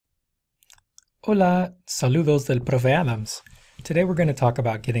Hola, saludos del Profe Adams. Today we're going to talk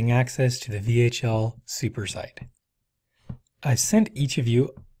about getting access to the VHL Supersite. I sent each of you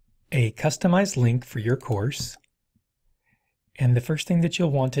a customized link for your course, and the first thing that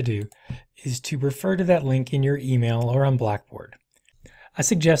you'll want to do is to refer to that link in your email or on Blackboard. I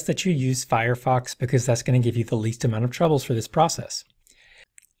suggest that you use Firefox because that's going to give you the least amount of troubles for this process.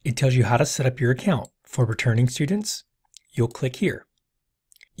 It tells you how to set up your account. For returning students, you'll click here.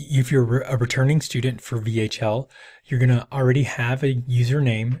 If you're a returning student for VHL, you're going to already have a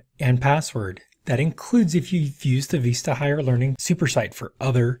username and password. That includes if you've used the Vista Higher Learning Supersite for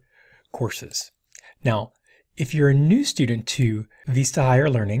other courses. Now, if you're a new student to Vista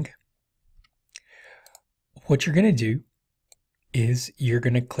Higher Learning, what you're going to do is you're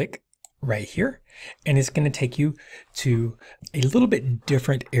going to click right here, and it's going to take you to a little bit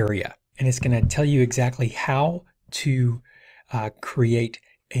different area, and it's going to tell you exactly how to create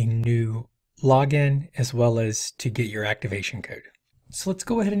a new login as well as to get your activation code. So let's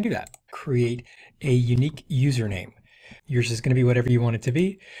go ahead and do that. Create a unique username. Yours is going to be whatever you want it to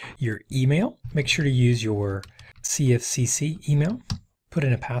be. Your email, make sure to use your CFCC email. Put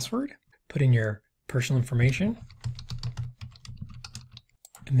in a password, put in your personal information,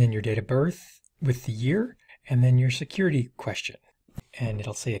 and then your date of birth with the year, and then your security question. And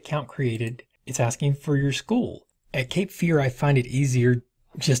it'll say account created. It's asking for your school. At Cape Fear, I find it easier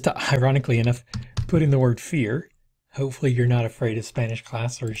just to, ironically enough, put in the word fear. Hopefully you're not afraid of Spanish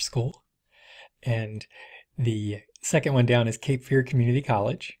class or school. And the second one down is Cape Fear Community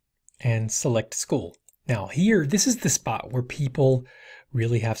College, and select school. Now here, this is the spot where people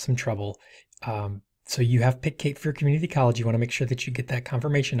really have some trouble. So you have picked Cape Fear Community College. You want to make sure that you get that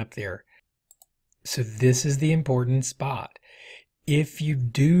confirmation up there. So this is the important spot. If you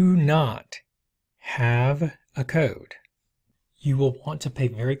do not have a code, you will want to pay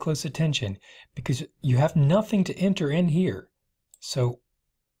very close attention because you have nothing to enter in here. So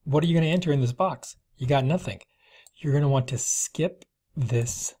what are you going to enter in this box? You got nothing. You're going to want to skip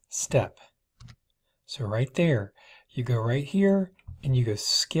this step. So right there, you go right here and you go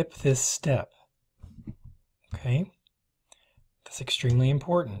skip this step. Okay? That's extremely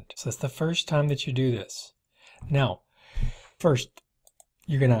important. So that's the first time that you do this. Now, first,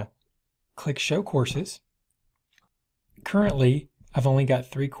 you're going to click Show Courses. Currently, I've only got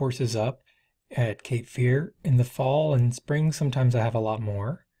 3 courses up at Cape Fear. In the fall and spring, sometimes I have a lot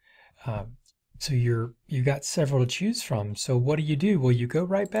more. So you got several to choose from. So what do? Well, you go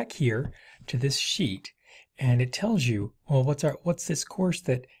right back here to this sheet, and it tells you, well, what's this course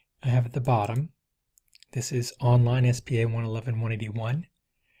that I have at the bottom? This is Online SPA 111-181,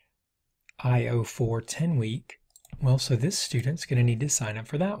 IO4 10-week. Well, so this student's going to need to sign up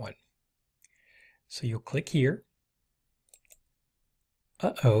for that one. So you'll click here.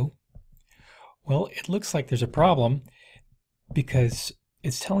 Uh-oh. Well, it looks like there's a problem because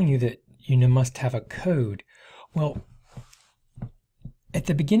it's telling you that you must have a code. Well, at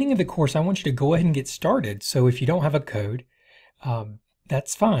the beginning of the course, I want you to go ahead and get started. So if you don't have a code,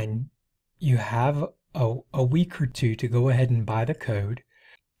 that's fine. You have a week or two to go ahead and buy the code.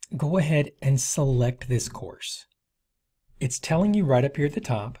 Go ahead and select this course. It's telling you right up here at the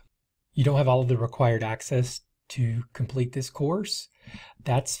top, you don't have all of the required access to complete this course.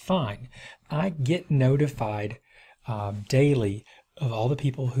 That's fine. I get notified daily of all the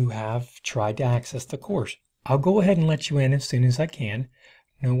people who have tried to access the course. I'll go ahead and let you in as soon as I can.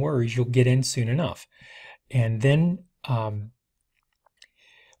 No worries, you'll get in soon enough. And then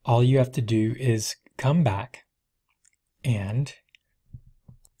all you have to do is come back, and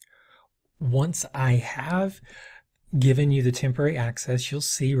once I have given you the temporary access, you'll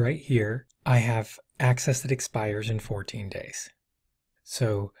see right here, I have access that expires in 14 days.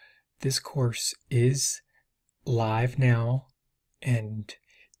 So this course is live now, and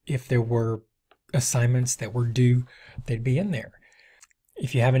if there were assignments that were due, they'd be in there.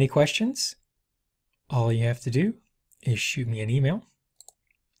 If you have any questions, all you have to do is shoot me an email,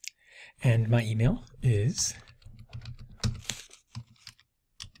 and my email is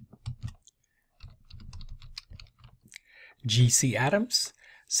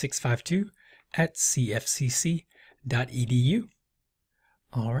gcadams652@cfcc.edu.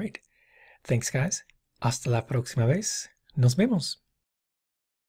 All right. Thanks, guys. Hasta la próxima vez. Nos vemos.